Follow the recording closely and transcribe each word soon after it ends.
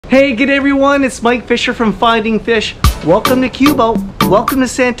Hey, good everyone, it's Mike Fisher from Finding Fish. Welcome to Cuba, welcome to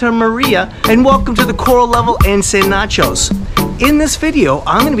Santa Maria, and welcome to the coral level Ensenachos. In this video,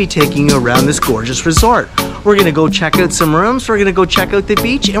 I'm going to be taking you around this gorgeous resort. We're going to go check out some rooms, we're going to go check out the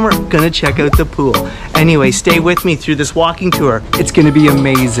beach, and we're going to check out the pool. Anyway, stay with me through this walking tour. It's going to be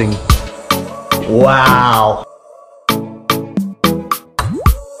amazing. Wow.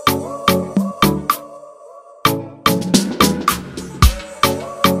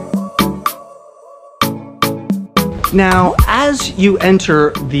 Now, as you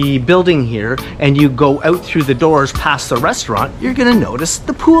enter the building here and you go out through the doors past the restaurant, you're gonna notice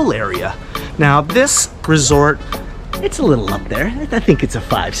the pool area. Now, this resort, it's a little up there. I think it's a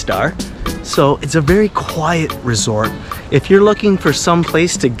 5-star. So it's a very quiet resort. If you're looking for some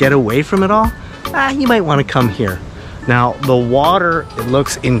place to get away from it all, you might wanna come here. Now, the water, it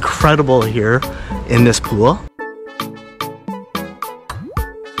looks incredible here in this pool.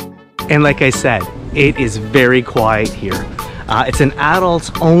 And like I said, it is very quiet here. It's an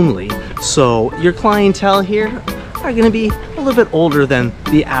adults only, so your clientele here are gonna be a little bit older than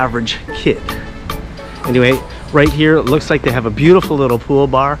the average kid. Anyway, right here, it looks like they have a beautiful little pool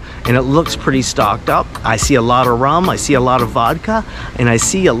bar and it looks pretty stocked up. I see a lot of rum, I see a lot of vodka, and I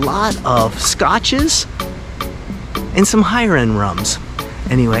see a lot of scotches and some higher end rums.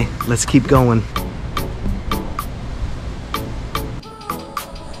 Anyway, let's keep going.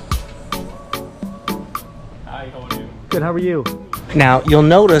 Good, how are you? Now, you'll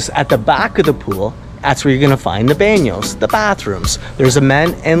notice at the back of the pool, that's where you're gonna find the baños, the bathrooms. There's a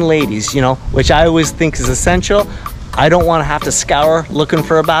men and ladies, you know, which I always think is essential. I don't wanna have to scour looking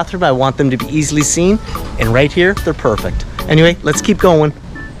for a bathroom. I want them to be easily seen. And right here, they're perfect. Anyway, let's keep going.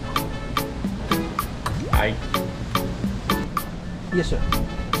 Hi. Yes, sir.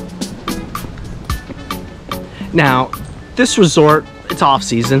 Now, this resort, it's off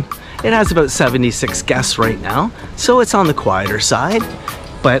season. It has about 76 guests right now, so it's on the quieter side.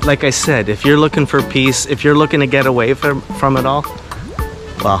 But like I said, if you're looking for peace, if you're looking to get away from it all,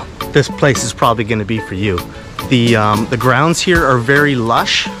 well, this place is probably gonna be for you. The grounds here are very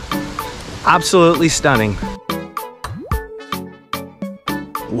lush, absolutely stunning.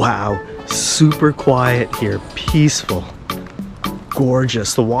 Wow, super quiet here, peaceful,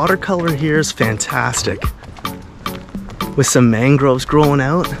 gorgeous. The watercolor here is fantastic, with some mangroves growing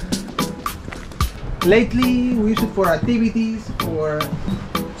out. Lately, we use it for activities, for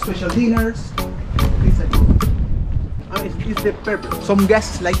special dinners, things like that. It's the purpose. Some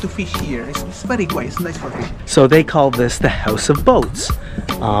guests like to fish here. It's very quiet, it's nice for fishing. So they call this the House of Boats.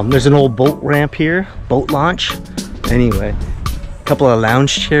 There's an old boat ramp here, boat launch. Anyway, a couple of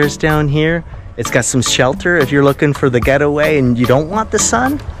lounge chairs down here. It's got some shelter if you're looking for the getaway and you don't want the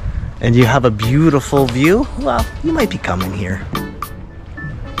sun and you have a beautiful view, well, you might be coming here.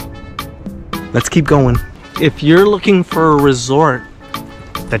 Let's keep going. If you're looking for a resort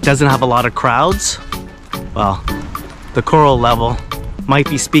that doesn't have a lot of crowds, well, the coral level might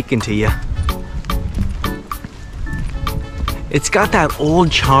be speaking to you. It's got that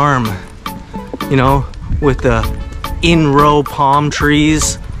old charm, you know, with the in-row palm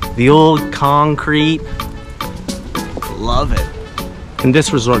trees, the old concrete. Love it. And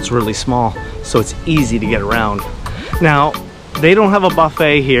this resort's really small, so it's easy to get around. Now, they don't have a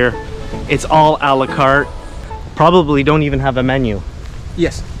buffet here. It's all a la carte. Probably don't even have a menu.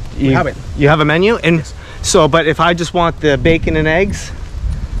 Yes, we have it. You have a menu? And yes. So, but if I just want the bacon and eggs,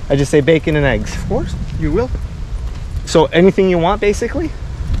 I just say bacon and eggs. Of course, you will. So anything you want, basically?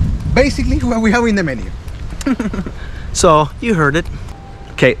 Basically, what we have in the menu. So, you heard it.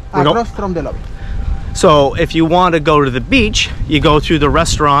 Okay. Across from the lobby. So if you want to go to the beach, you go through the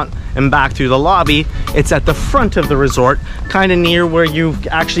restaurant and back through the lobby. It's at the front of the resort, kind of near where you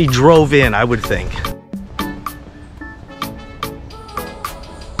actually drove in, I would think.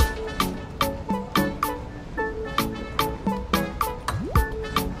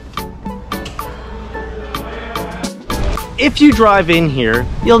 If you drive in here,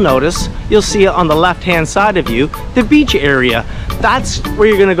 you'll notice, you'll see it on the left-hand side of you, the beach area. That's where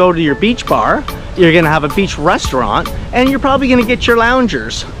you're gonna go to your beach bar. You're gonna have a beach restaurant, and you're probably gonna get your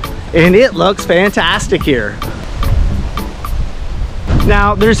loungers. And it looks fantastic here.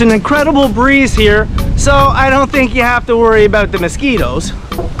 Now, there's an incredible breeze here, so I don't think you have to worry about the mosquitoes.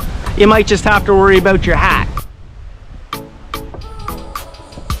 You might just have to worry about your hat.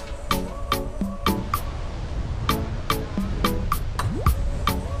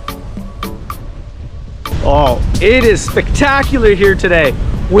 Oh, it is spectacular here today.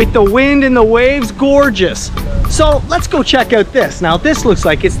 With the wind and the waves, gorgeous. So let's go check out this. Now this looks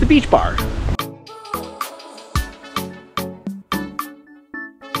like it's the beach bar.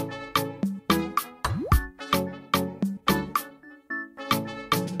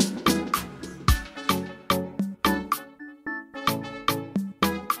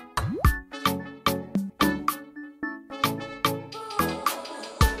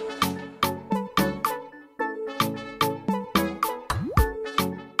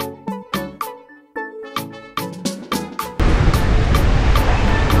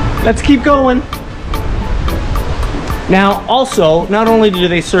 Let's keep going. Now, also, not only do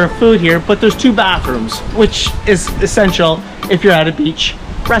they serve food here, but there's 2 bathrooms, which is essential if you're at a beach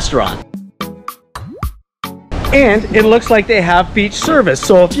restaurant. And it looks like they have beach service.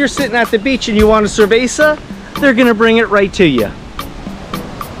 So if you're sitting at the beach and you want a cerveza, they're gonna bring it right to you.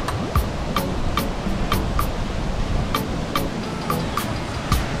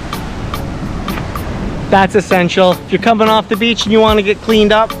 That's essential. If you're coming off the beach and you want to get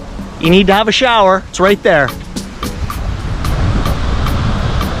cleaned up, you need to have a shower. It's right there.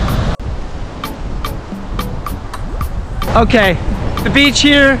 Okay, the beach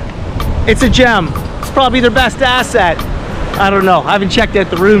here, it's a gem. It's probably their best asset. I don't know, I haven't checked out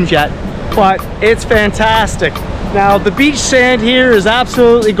the rooms yet, but it's fantastic. Now, the beach sand here is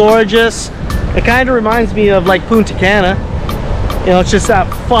absolutely gorgeous. It kind of reminds me of like Punta Cana. You know, it's just that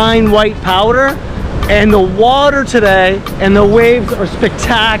fine white powder. And the water today and the waves are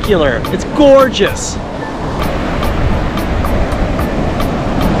spectacular. It's gorgeous.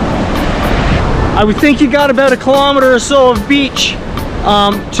 I would think you got about 1 kilometer or so of beach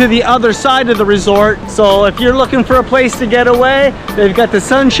to the other side of the resort. So if you're looking for a place to get away, they've got the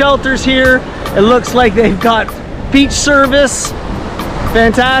sun shelters here. It looks like they've got beach service.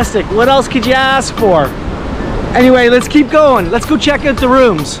 Fantastic. What else could you ask for? Anyway, let's keep going. Let's go check out the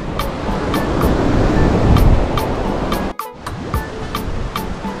rooms.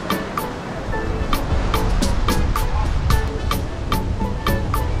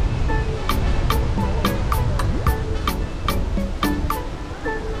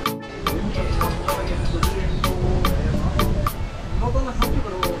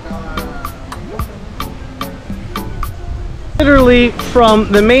 Literally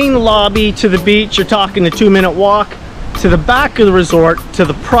from the main lobby to the beach, you're talking a 2-minute walk. To the back of the resort, to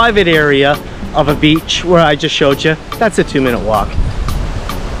the private area of a beach where I just showed you, that's a 2-minute walk.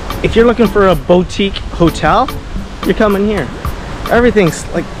 If you're looking for a boutique hotel, you're coming here. Everything's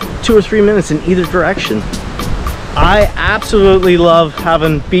like 2 or 3 minutes in either direction. I absolutely love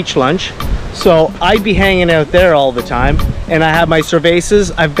having beach lunch, so I'd be hanging out there all the time. And I have my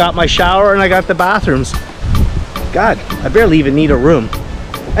cervezas, I've got my shower, and I got the bathrooms. God, I barely even need a room.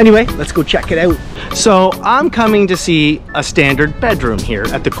 Anyway, let's go check it out. So I'm coming to see a standard bedroom here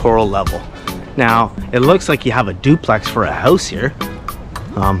at the coral level. Now, it looks like you have a duplex for a house here.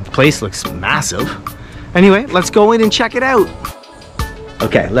 The place looks massive. Anyway, let's go in and check it out.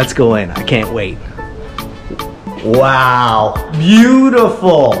 Okay, let's go in. I can't wait. Wow,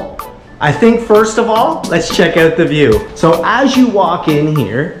 beautiful. I think first of all, let's check out the view. So as you walk in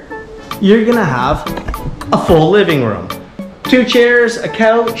here, you're gonna have a full living room. 2 chairs, a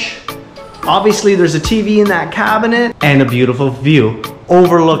couch. Obviously there's a TV in that cabinet and a beautiful view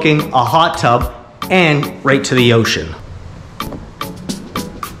overlooking a hot tub and right to the ocean.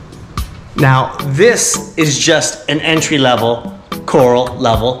 Now this is just an entry-level coral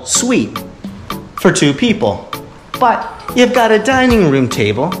level suite for 2 people. But you've got a dining room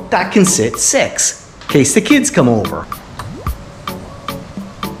table that can sit 6 in case the kids come over.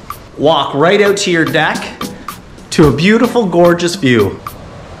 Walk right out to your deck to a beautiful, gorgeous view.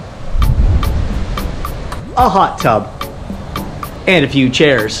 A hot tub and a few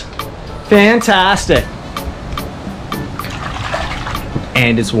chairs. Fantastic.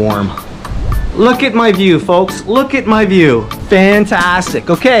 And it's warm. Look at my view, folks. Look at my view. Fantastic.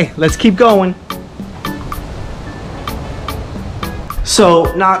 Okay, let's keep going.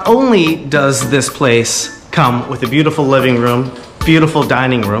 So not only does this place come with a beautiful living room, beautiful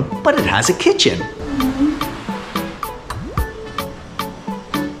dining room, but it has a kitchen.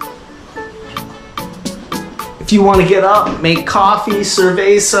 If you want to get up, make coffee,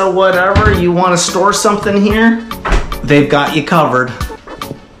 cerveza, whatever, you want to store something here, they've got you covered.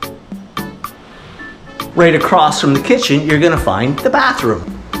 Right across from the kitchen, you're going to find the bathroom.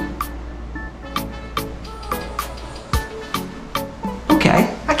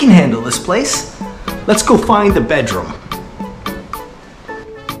 Okay, I can handle this place. Let's go find the bedroom.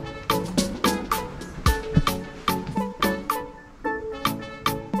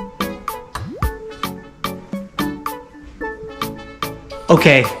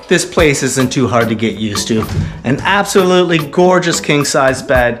 Okay, this place isn't too hard to get used to. An absolutely gorgeous king-size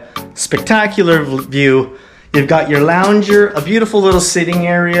bed, spectacular view. You've got your lounger, a beautiful little sitting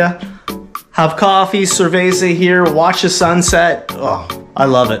area. Have coffee, cerveza here, watch the sunset. Oh, I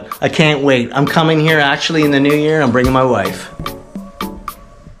love it. I can't wait. I'm coming here actually in the new year. I'm bringing my wife.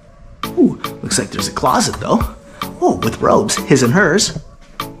 Ooh, looks like there's a closet though. Oh, with robes, his and hers.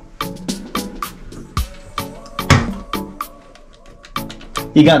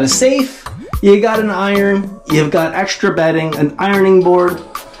 You got a safe, you got an iron, you've got extra bedding, an ironing board,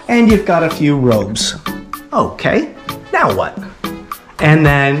 and you've got a few robes. Okay, now what? And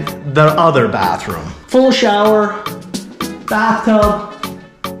then the other bathroom. Full shower, bathtub,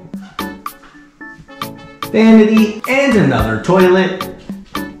 vanity, and another toilet,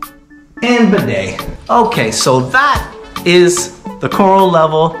 and bidet. Okay, so that is the coral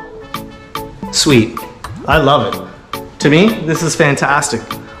level suite. I love it. To me, this is fantastic.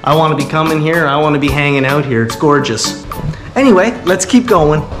 I want to be coming here, I want to be hanging out here. It's gorgeous. Anyway, let's keep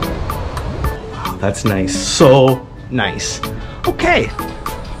going. Wow, that's nice. So nice. Okay,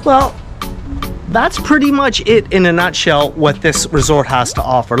 well, that's pretty much it in a nutshell what this resort has to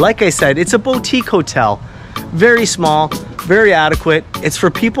offer. Like I said, it's a boutique hotel. Very small, very adequate. It's for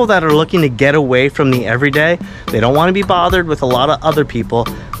people that are looking to get away from the everyday. They don't want to be bothered with a lot of other people.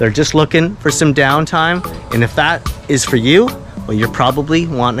 They're just looking for some downtime. And if that is for you, well, you're probably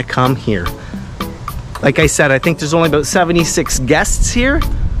wanting to come here. Like I said, I think there's only about 76 guests here,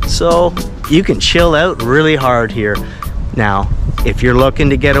 so you can chill out really hard here. Now, if you're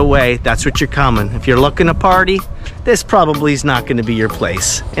looking to get away, that's what you're coming. If you're looking to party, this probably is not going to be your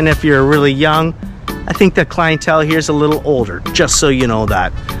place. And if you're really young, I think the clientele here is a little older, just so you know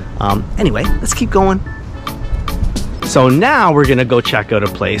that. Anyway, let's keep going. So now we're gonna go check out a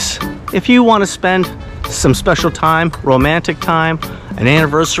place. If you want to spend some special time, romantic time, an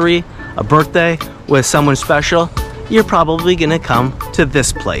anniversary, a birthday with someone special, you're probably gonna come to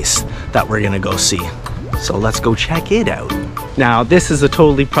this place that we're gonna go see. So let's go check it out. Now, this is a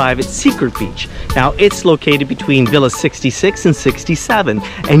totally private secret beach. Now, it's located between Villa 66 and 67,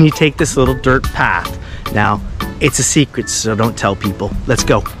 and you take this little dirt path. Now, it's a secret, so don't tell people. Let's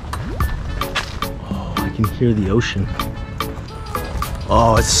go. Oh, I can hear the ocean.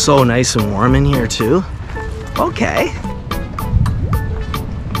 Oh, it's so nice and warm in here too. Okay.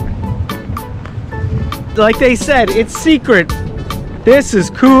 Like they said, it's secret. This is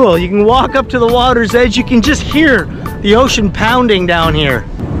cool. You can walk up to the water's edge. You can just hear the ocean pounding down here.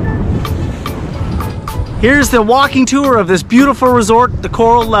 Here's the walking tour of this beautiful resort, the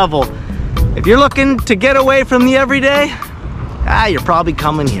Coral Level. If you're looking to get away from the everyday, you're probably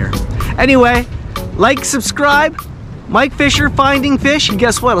coming here. Anyway, like, subscribe. Mike Fisher, Finding Fish, and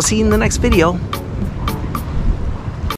guess what? I'll see you in the next video.